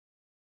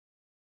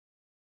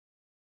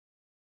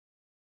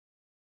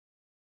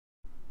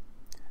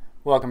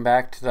Welcome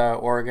back to the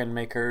Oregon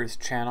Makers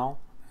channel.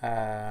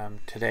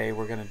 Today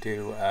we're going to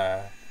do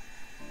a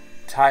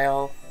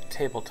tile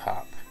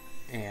tabletop,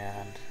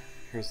 and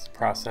here's the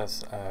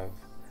process of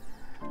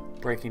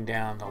breaking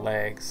down the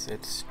legs.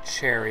 It's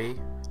cherry,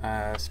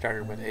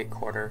 started with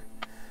 8/4.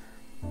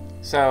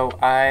 So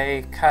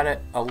I cut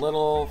it a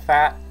little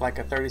fat, like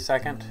a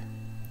 32nd,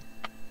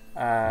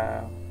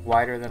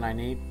 wider than I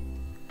need,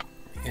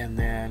 and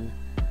then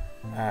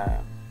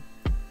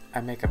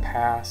I make a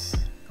pass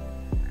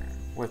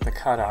with the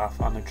cutoff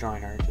on the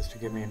joiner just to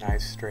give me a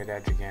nice straight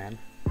edge again,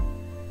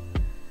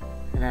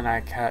 and then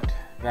I cut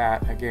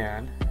that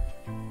again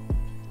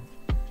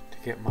to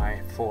get my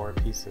 4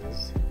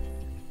 pieces,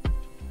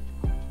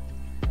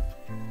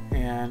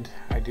 and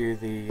I do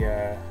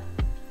the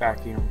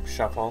vacuum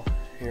shuffle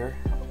here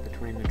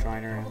between the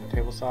joiner and the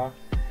table saw,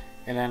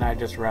 and then I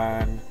just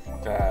run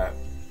the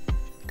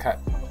cut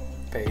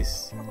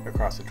face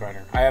across the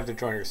joiner. I have the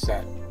joiner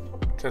set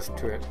just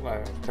to it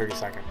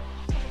 32nd.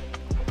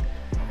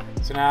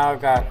 So now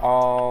I've got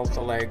all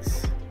the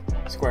legs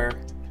square,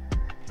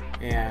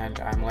 and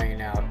I'm laying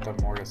out the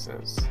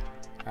mortises.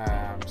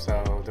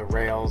 So the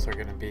rails are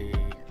going to be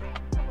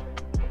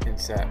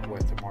inset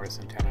with the mortise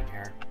and tenon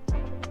here.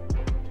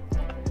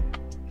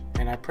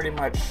 And I pretty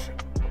much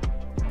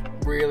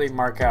really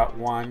mark out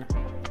one,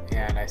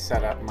 and I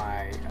set up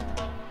my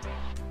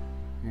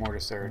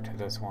mortiser to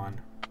this one.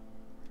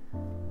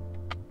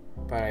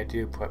 But I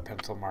do put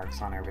pencil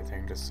marks on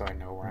everything just so I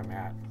know where I'm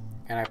at.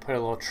 And I put a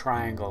little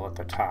triangle at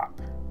the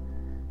top,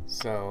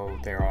 so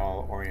they're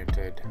all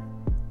oriented.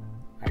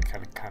 I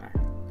kind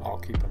of all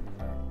keep them in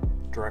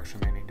the direction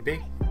they need to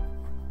be.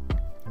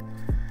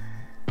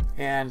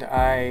 And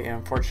I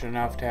am fortunate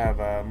enough to have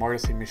a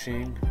mortising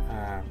machine.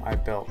 I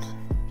built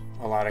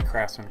a lot of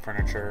Craftsman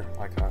furniture,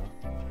 like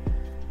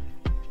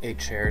 8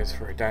 chairs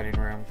for a dining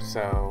room,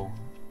 so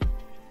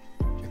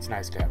it's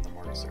nice to have the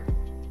mortiser.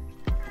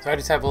 So I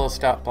just have a little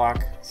stop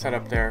block set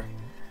up there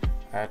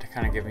to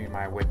kind of give me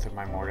my width of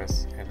my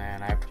mortise, and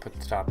then I have to put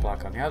the stop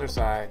block on the other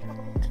side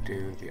to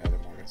do the other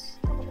mortise.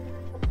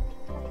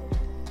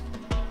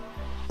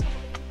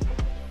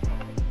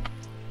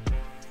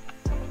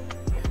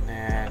 And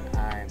then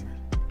I'm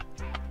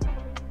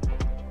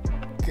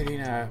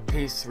getting a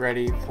piece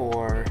ready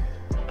for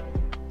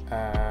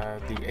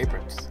the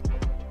aprons.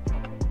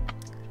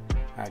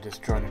 I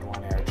just jointed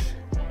one edge.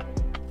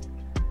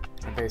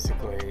 I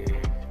basically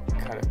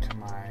cut it to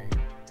my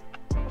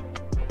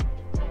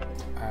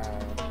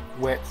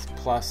width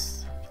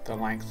plus the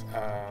length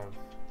of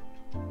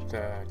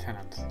the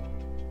tenons.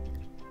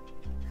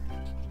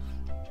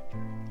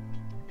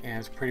 And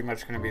it's pretty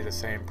much going to be the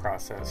same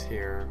process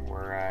here,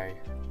 where I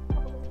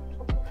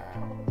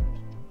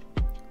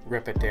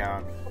rip it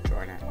down,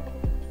 join it,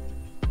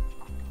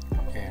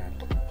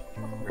 and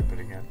rip it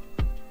again.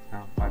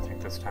 No, I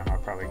think this time I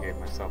probably gave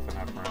myself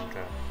enough room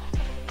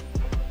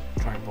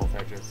to join both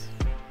edges.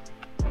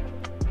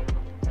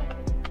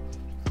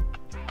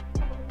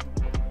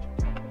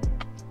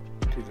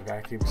 Do the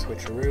vacuum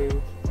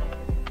switcheroo.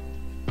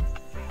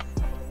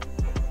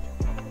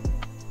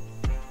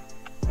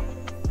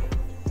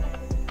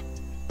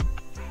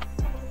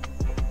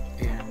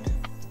 And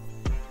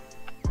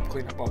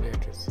clean up all the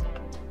edges.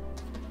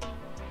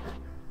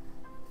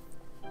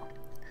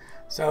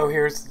 So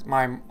here's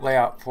my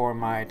layout for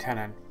my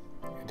tenon.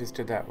 I just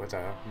did that with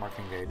a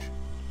marking gauge.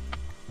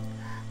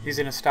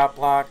 Using a stop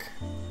block,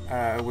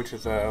 which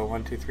is a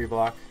 1, 2, 3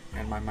 block,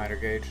 and my miter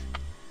gauge,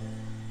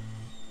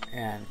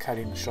 and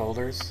cutting the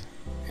shoulders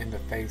and the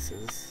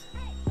faces.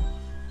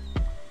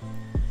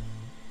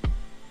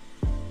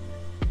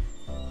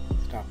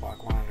 Stop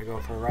block wanted to go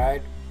for a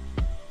ride.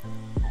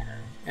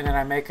 And then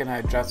I make an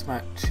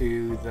adjustment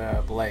to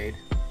the blade,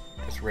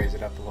 just raise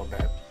it up a little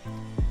bit,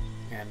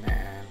 and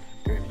then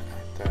doing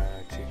the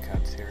cheek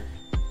cuts here.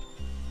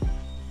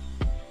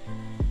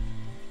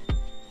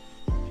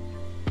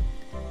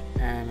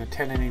 And a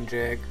tenoning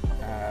jig,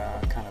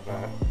 kind of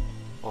a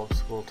old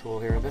school tool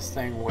here. This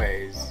thing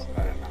weighs,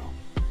 I don't know,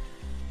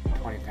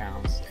 20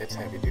 pounds. It's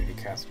heavy duty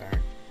cast iron.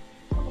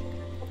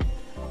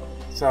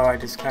 So I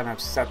just kind of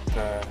set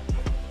a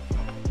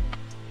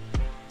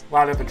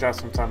lot of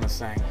adjustments on this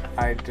thing.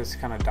 I just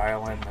kind of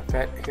dial in the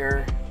fit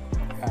here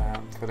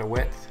for the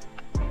width.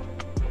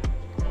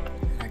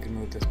 And I can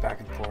move this back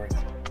and forth.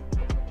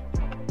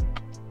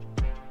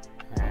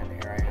 And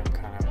here I am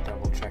kind of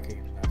double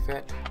checking the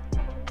fit.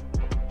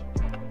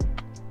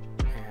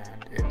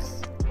 And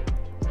it's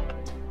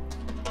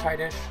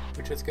tightish,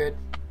 which is good.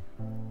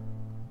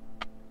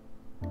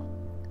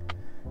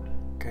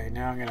 Okay,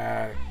 now I'm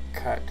gonna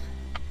cut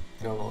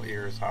the little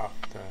ears off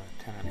the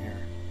tenon here.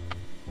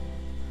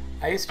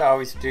 I used to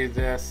always do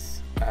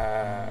this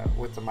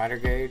with the miter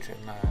gauge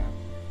and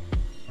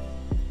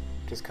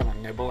just kind of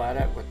nibble at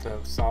it with the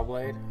saw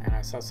blade, and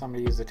I saw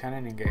somebody use the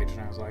tenoning gauge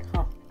and I was like,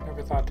 huh,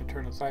 never thought to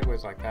turn it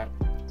sideways like that.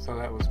 So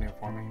that was new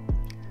for me.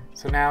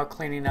 So now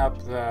cleaning up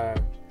the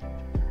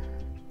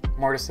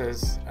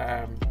mortises.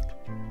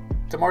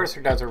 The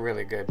mortiser does a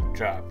really good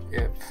job.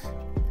 If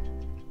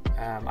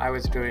I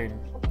was doing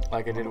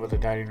like I did with the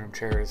dining room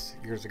chairs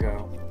years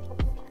ago,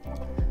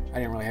 I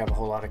didn't really have a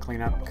whole lot of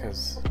cleanup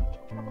because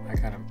I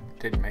kind of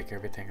didn't make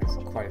everything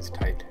quite as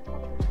tight.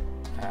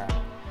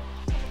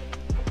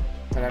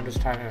 But I'm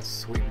just trying to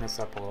sweeten this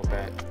up a little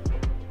bit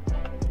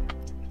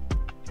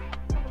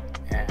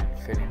and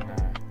fitting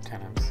the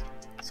tenons.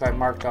 So I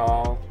marked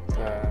all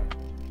the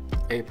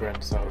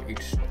aprons, so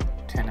each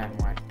tenon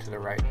went to the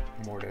right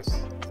mortise.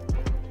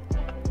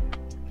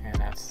 And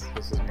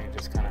this is me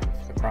just kind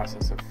of the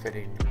process of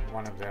fitting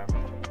one of them,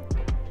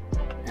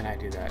 and I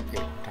do that 8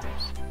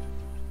 times.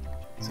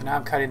 So now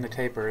I'm cutting the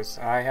tapers.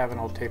 I have an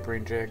old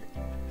tapering jig,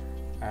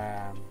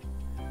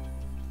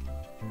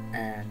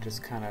 and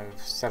just kind of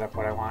set up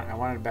what I want. I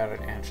wanted about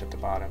 1 inch at the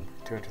bottom,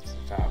 2 inches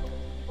at the top.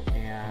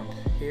 And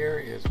here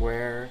is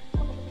where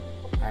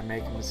I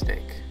make a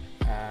mistake.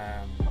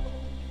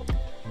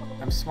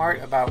 I'm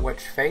smart about which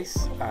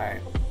face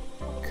I'm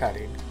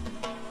cutting,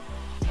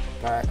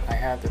 but I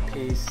have the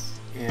piece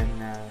in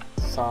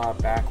saw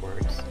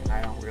backwards, and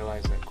I don't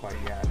realize it quite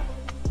yet.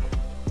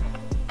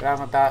 But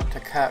I'm about to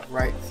cut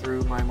right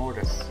through my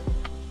mortise.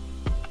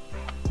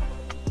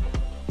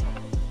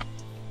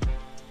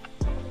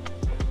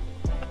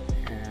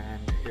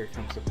 And here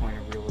comes the point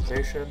of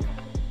realization.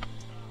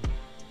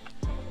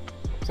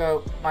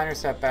 So, minor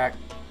setback.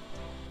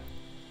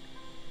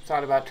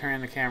 Thought about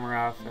turning the camera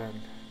off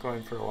and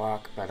going for a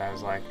walk, but I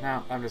was like,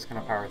 no, I'm just going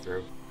to power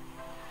through.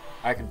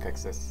 I can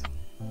fix this.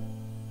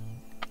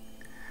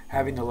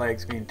 Having the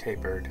legs being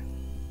tapered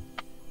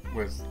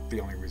was the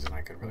only reason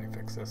I could really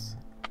fix this.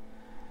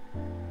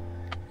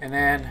 And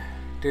then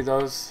do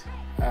those,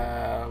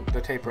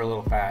 the taper a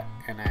little fat,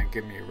 and then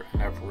give me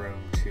enough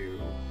room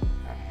to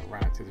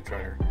run it through the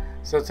joiner.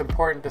 So it's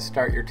important to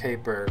start your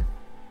taper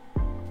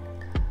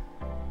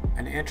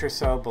 1 inch or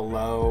so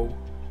below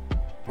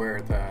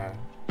where the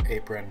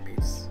apron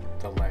meets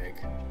the leg.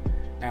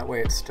 That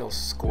way it's still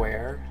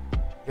square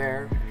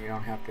there, and you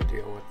don't have to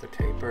deal with the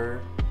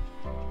taper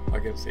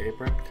against the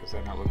apron, because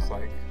then it looks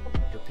like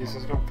your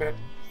pieces don't fit.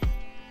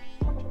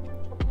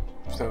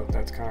 So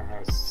that's kind of how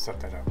I set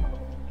that up.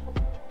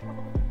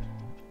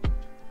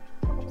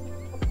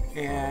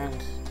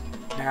 And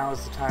now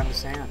is the time to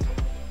sand.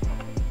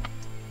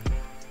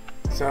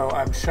 So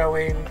I'm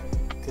showing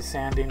the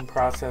sanding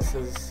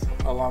processes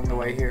along the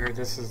way here.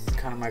 This is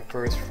kind of my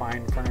first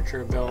fine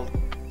furniture build.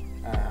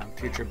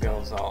 Future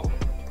builds I'll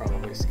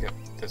probably skip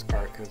this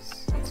part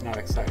because it's not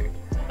exciting.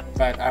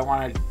 But I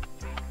wanted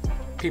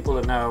people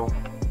to know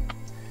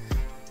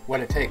what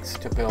it takes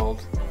to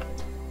build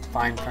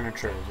fine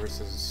furniture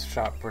versus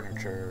shop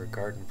furniture or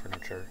garden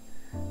furniture.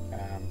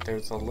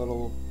 There's a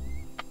little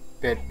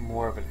bit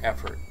more of an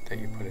effort that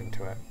you put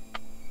into it.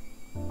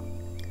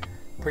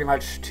 Pretty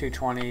much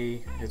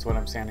 220 is what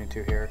I'm sanding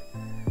to here.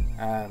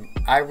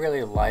 I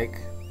really like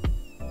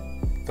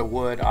the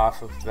wood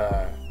off of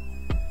the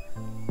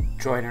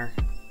joiner,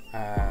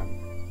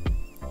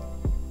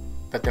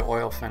 but the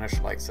oil finish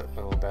likes it a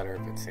little better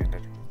if it's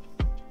sanded.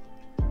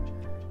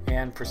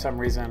 And for some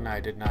reason I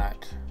did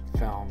not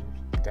film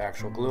the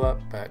actual glue up,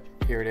 but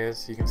here it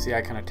is. You can see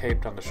I kind of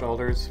taped on the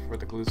shoulders for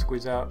the glue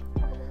squeeze out.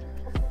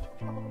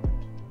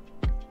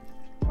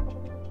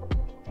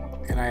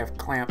 And I have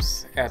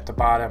clamps at the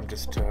bottom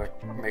just to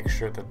make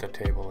sure that the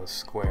table is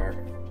square.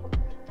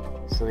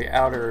 So the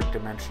outer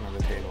dimension of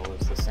the table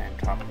is the same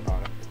top and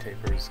bottom. The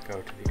tapers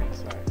go to the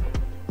inside.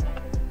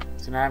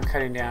 So now I'm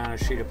cutting down a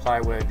sheet of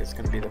plywood. It's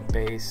going to be the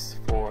base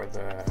for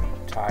the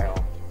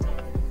tile.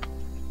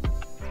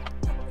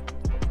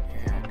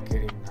 And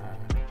getting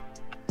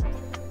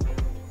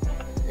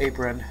the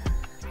apron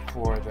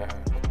for the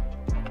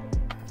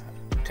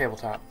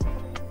tabletop.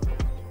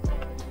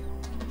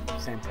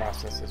 Same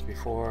process as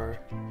before.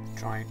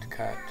 Joint,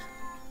 cut,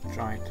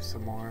 joint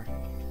some more.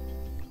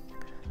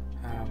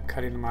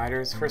 Cutting the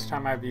miters. First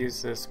time I've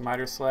used this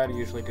miter sled. I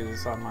usually do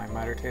this on my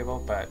miter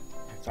table, but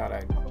I thought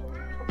I'd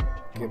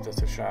give this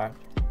a shot.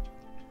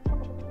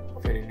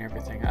 Fitting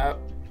everything up.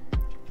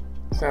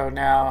 So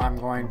now I'm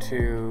going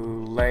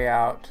to lay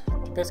out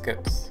the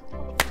biscuits.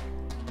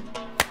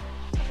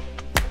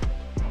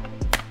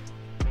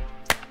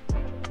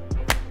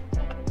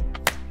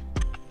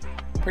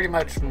 Pretty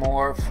much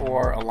more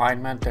for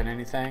alignment than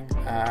anything.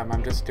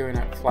 I'm just doing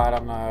it flat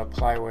on the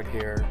plywood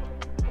here.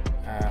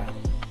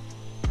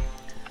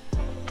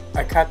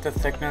 I cut the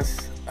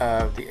thickness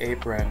of the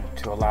apron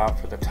to allow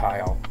for the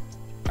tile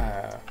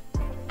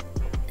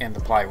in the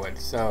plywood.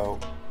 So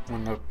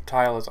when the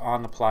tile is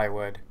on the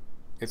plywood,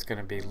 it's going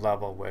to be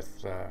level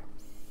with the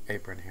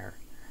apron here.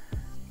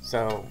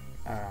 So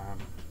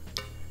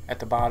at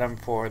the bottom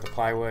for the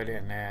plywood,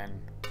 and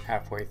then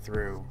halfway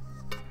through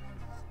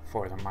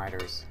for the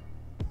miters.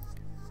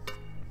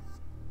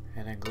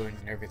 And then gluing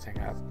everything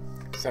up.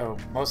 So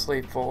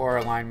mostly for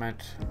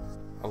alignment,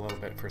 a little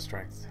bit for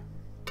strength.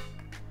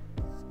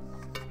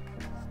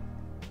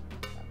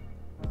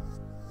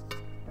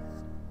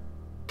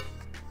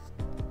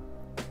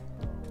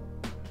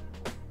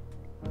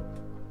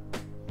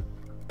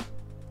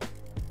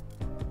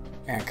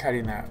 And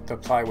cutting the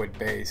plywood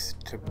base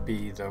to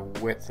be the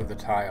width of the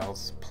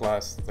tiles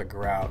plus the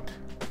grout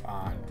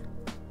on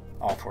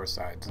all 4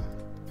 sides.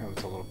 There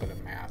was a little bit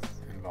of math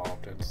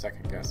involved and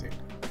second guessing,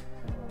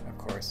 of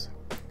course.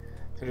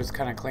 So just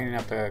kind of cleaning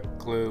up the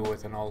glue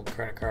with an old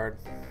credit card,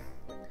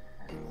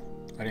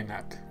 letting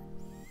that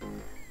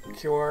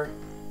cure,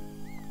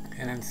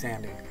 and then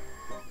sanding.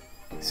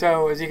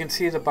 So as you can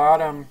see, the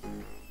bottom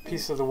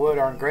pieces of the wood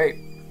aren't great.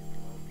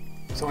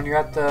 So when you're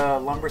at the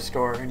lumber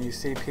store and you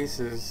see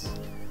pieces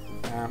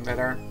that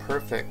aren't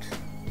perfect,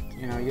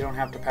 you know, you don't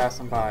have to pass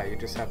them by. You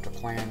just have to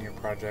plan your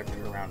project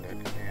around it,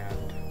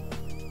 and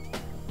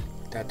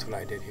that's what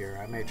I did here.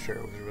 I made sure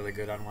it was really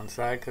good on one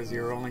side because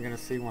you're only going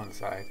to see one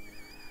side.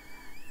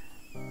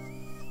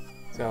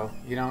 So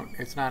you don't.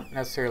 It's not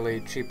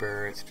necessarily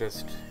cheaper. It's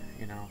just,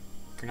 you know,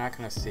 if you're not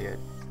going to see it,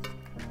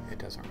 it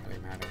doesn't really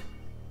matter.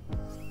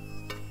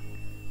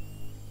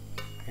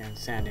 And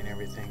sanding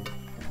everything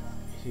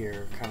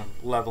here, kind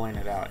of leveling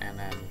it out, and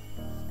then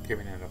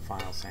giving it a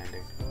final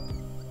sanding.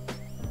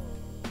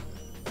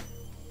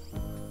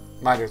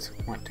 Miters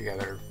went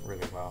together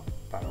really well,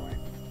 by the way.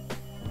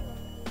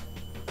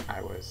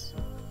 I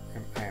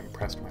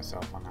impressed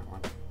myself on that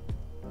one.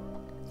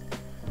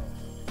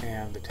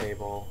 And the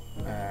table.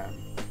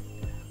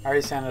 I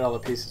already sanded all the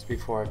pieces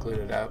before I glued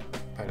it up,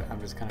 but I'm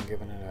just kind of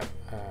giving it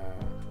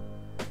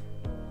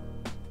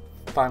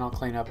a final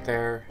cleanup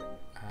there,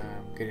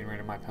 getting rid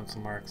of my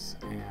pencil marks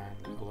and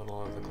a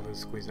little of the glue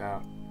squeeze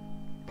out,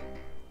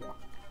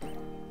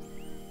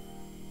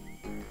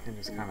 and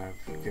just kind of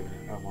giving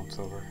it a once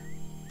over.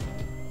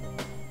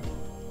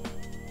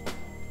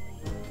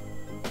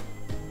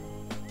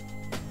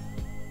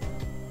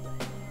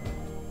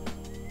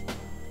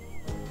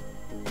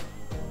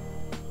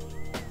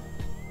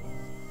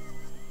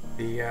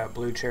 The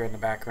blue chair in the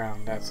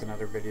background, that's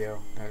another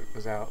video that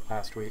was out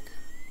last week.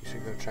 You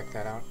should go check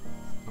that out.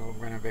 A little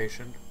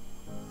renovation.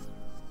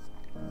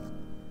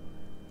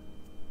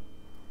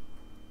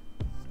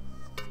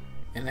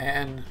 And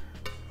then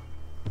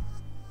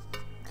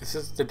this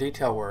is the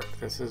detail work.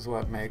 This is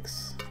what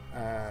makes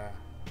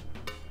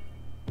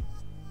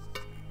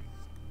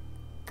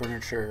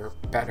furniture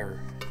better.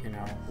 You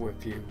know, if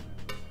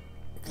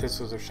this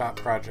was a shop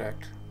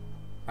project,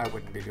 I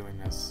wouldn't be doing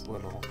this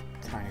little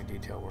tiny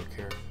detail work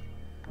here.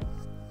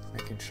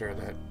 Making sure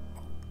that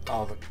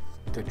all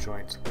the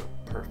joints were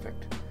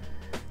perfect.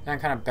 And I'm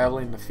kind of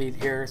beveling the feet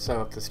here,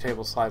 so if this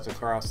table slides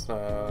across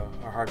a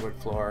hardwood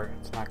floor,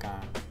 it's not going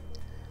to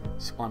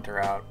splinter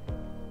out.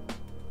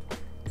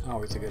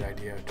 Always a good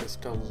idea,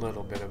 just a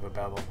little bit of a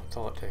bevel, that's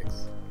all it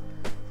takes.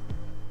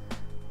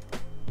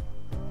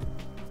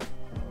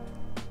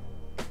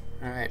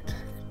 Alright,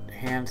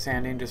 hand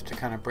sanding just to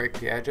kind of break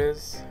the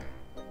edges.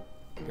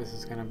 This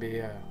is going to be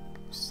a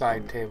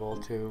side table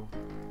to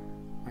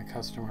my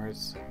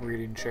customer's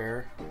reading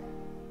chair.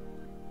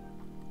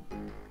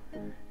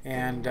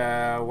 And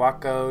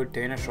Waco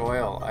Danish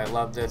Oil. I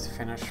love this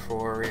finish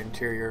for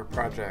interior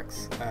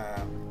projects.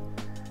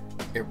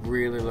 It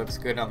really looks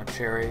good on the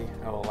cherry.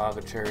 It'll allow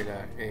the cherry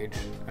to age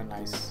a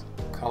nice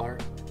color.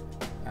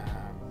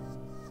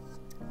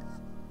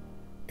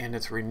 And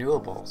it's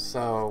renewable,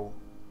 so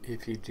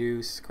if you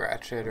do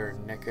scratch it or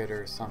nick it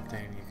or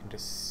something, you can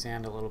just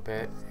sand a little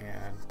bit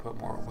and put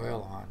more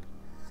oil on.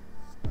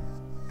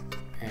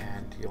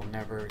 And you'll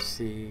never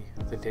see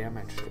the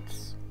damage.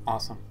 It's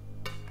awesome.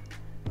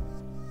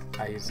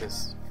 I use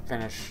this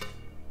finish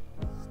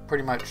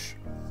pretty much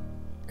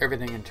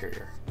everything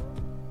interior.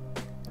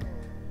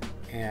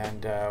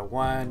 And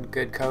one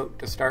good coat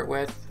to start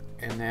with,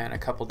 and then a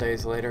couple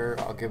days later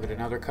I'll give it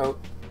another coat,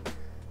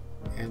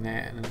 and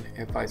then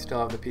if I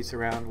still have the piece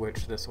around,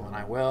 which this one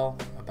I will,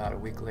 about a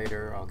week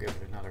later I'll give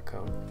it another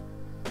coat,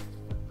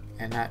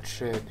 and that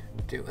should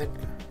do it.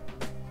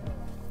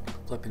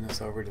 Flipping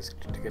this over just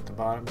to get the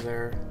bottoms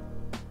there,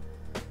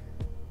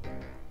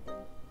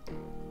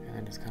 and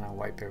then just kind of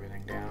wipe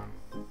everything down.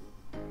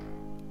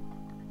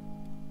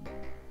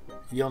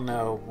 You'll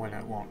know when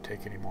it won't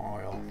take any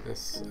more oil.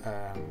 This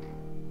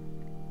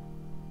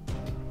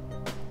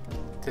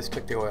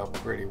took the oil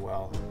pretty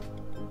well.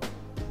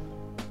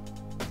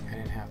 I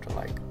didn't have to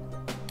like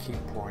keep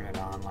pouring it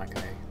on like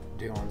I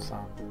do on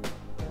some.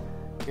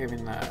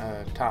 Giving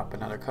the top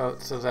another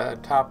coat, so the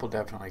top will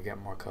definitely get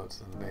more coats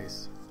than the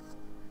base.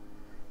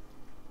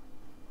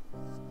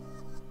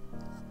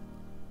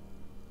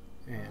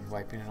 And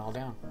wiping it all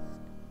down.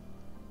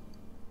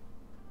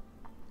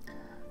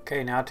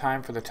 Okay, now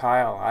time for the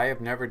tile. I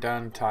have never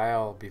done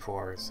tile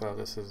before, so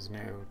this is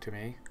new to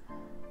me.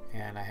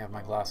 And I have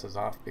my glasses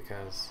off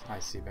because I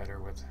see better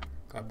with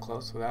up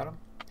close without them.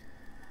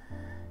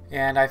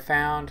 And I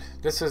found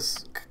this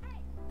was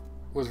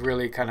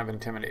really kind of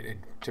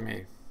intimidating to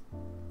me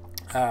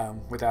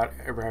without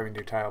ever having to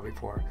do tile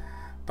before.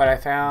 But I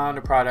found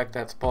a product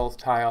that's both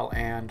tile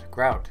and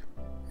grout,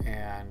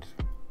 and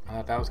I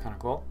thought that was kind of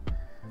cool.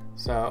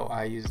 So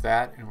I used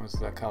that, and it was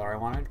the color I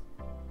wanted.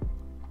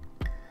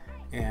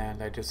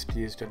 And I just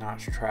used a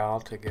notch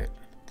trowel to get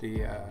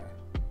the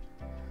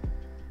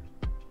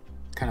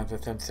kind of the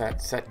thin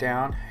set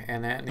down,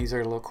 and then these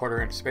are little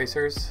 1/4 inch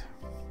spacers.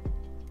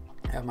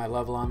 I have my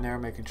level on there,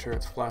 making sure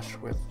it's flush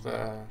with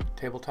the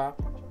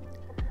tabletop,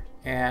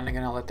 and I'm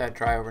gonna let that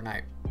dry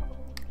overnight,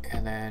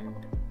 and then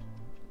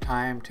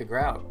time to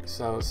grout.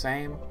 So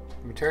same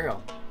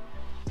material.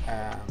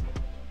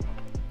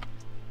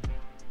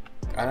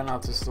 I don't know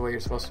if this is the way you're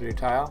supposed to do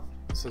tile.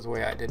 This is the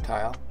way I did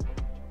tile.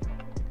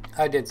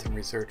 I did some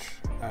research,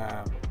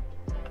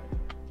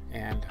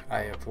 and I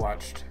have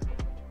watched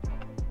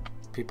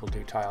people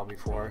do tile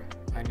before.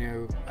 I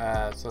knew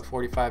so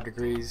 45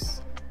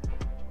 degrees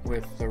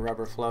with the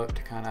rubber float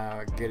to kind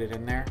of get it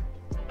in there,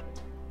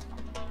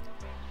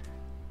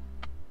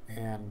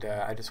 and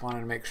I just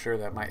wanted to make sure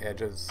that my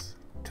edges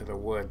to the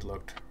wood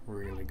looked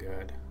really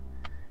good,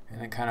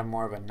 and then kind of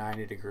more of a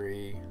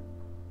 90-degree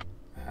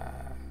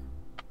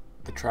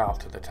the trowel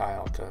to the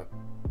tile to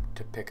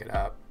pick it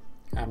up.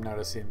 I'm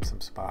noticing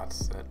some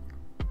spots that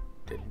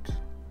didn't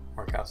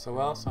work out so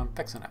well, so I'm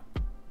fixing it.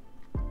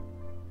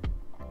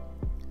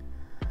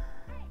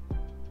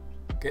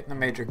 Getting the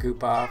major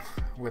goop off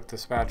with the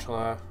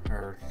spatula,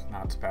 or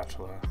not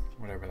spatula,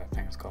 whatever that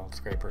thing is called,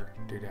 scraper,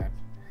 doodad.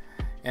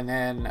 And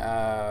then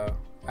I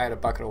had a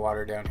bucket of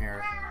water down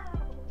here.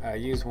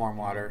 Use warm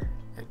water.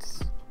 It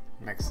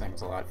makes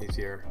things a lot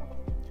easier.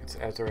 It's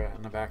Ezra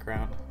in the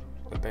background,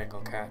 the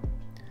Bengal cat.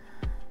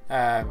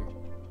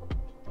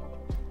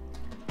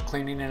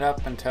 Cleaning it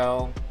up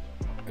until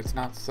it's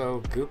not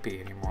so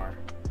goopy anymore.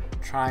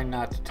 Trying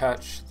not to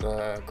touch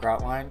the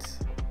grout lines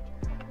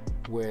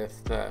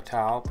with the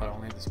towel, but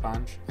only the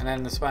sponge. And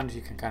then the sponge,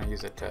 you can kind of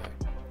use it to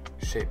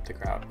shape the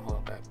grout a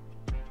little bit.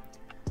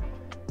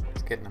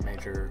 It's getting the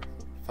major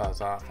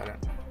fuzz off.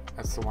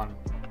 That's the one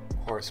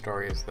horror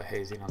story, is the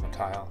hazing on the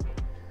tile.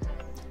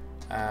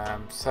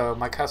 So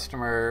my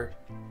customer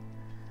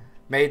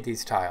made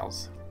these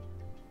tiles.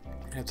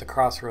 It's a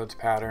crossroads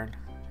pattern,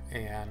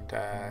 and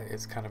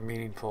it's kind of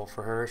meaningful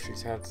for her.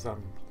 She's had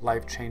some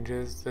life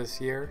changes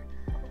this year,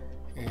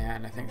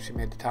 and I think she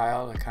made the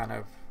tile to kind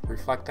of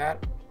reflect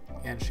that,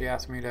 and she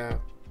asked me to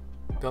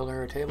build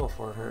her a table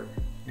for her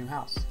new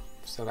house.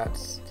 So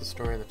that's the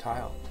story of the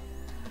tile.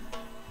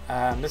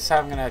 This is how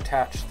I'm going to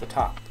attach the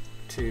top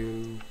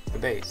to the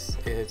base.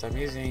 I'm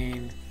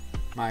using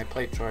my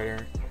plate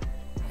joiner,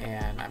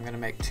 and I'm going to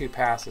make 2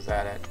 passes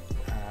at it,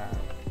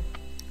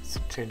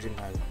 changing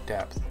the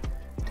depth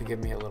to give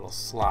me a little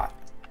slot.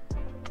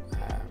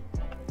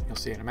 You'll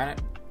see in a minute.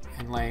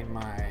 Inlaying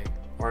my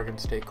Oregon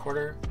State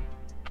quarter,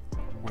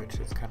 which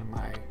is kind of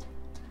my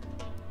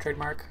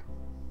trademark.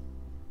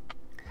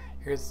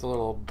 Here's the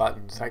little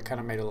buttons. I kind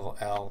of made a little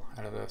L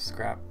out of the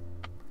scrap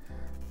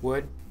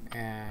wood,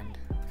 and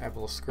I have a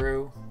little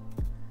screw.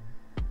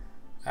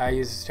 I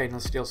use a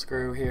stainless steel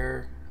screw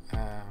here,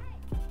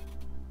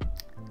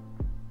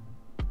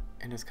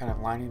 and it's kind of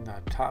lining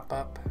the top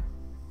up.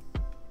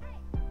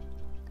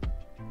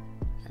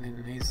 And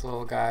then these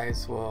little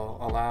guys will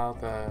allow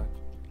the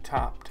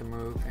top to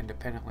move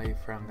independently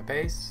from the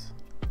base.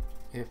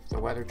 If the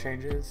weather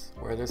changes,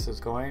 where this is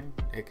going,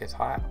 it gets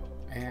hot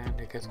and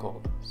it gets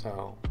cold,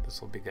 so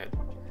this will be good.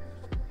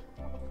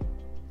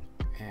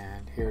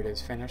 And here it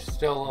is finished.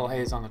 Still a little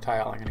haze on the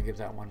tile. I'm going to give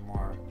that one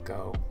more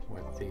go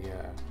with the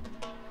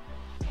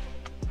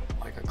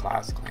like a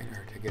glass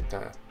cleaner to get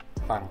the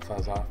final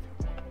fuzz off.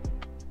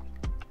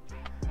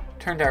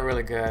 Turned out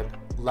really good,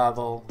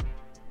 level.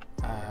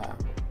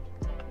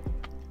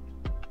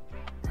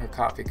 Her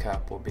coffee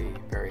cup will be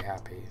very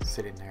happy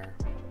sitting there,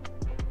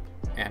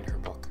 and her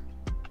book.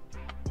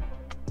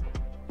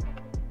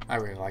 I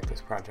really like this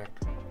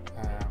project.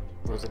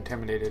 Was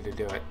intimidated to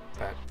do it,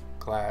 but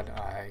glad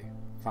I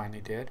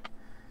finally did.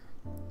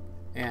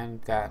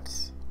 And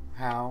that's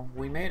how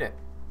we made it.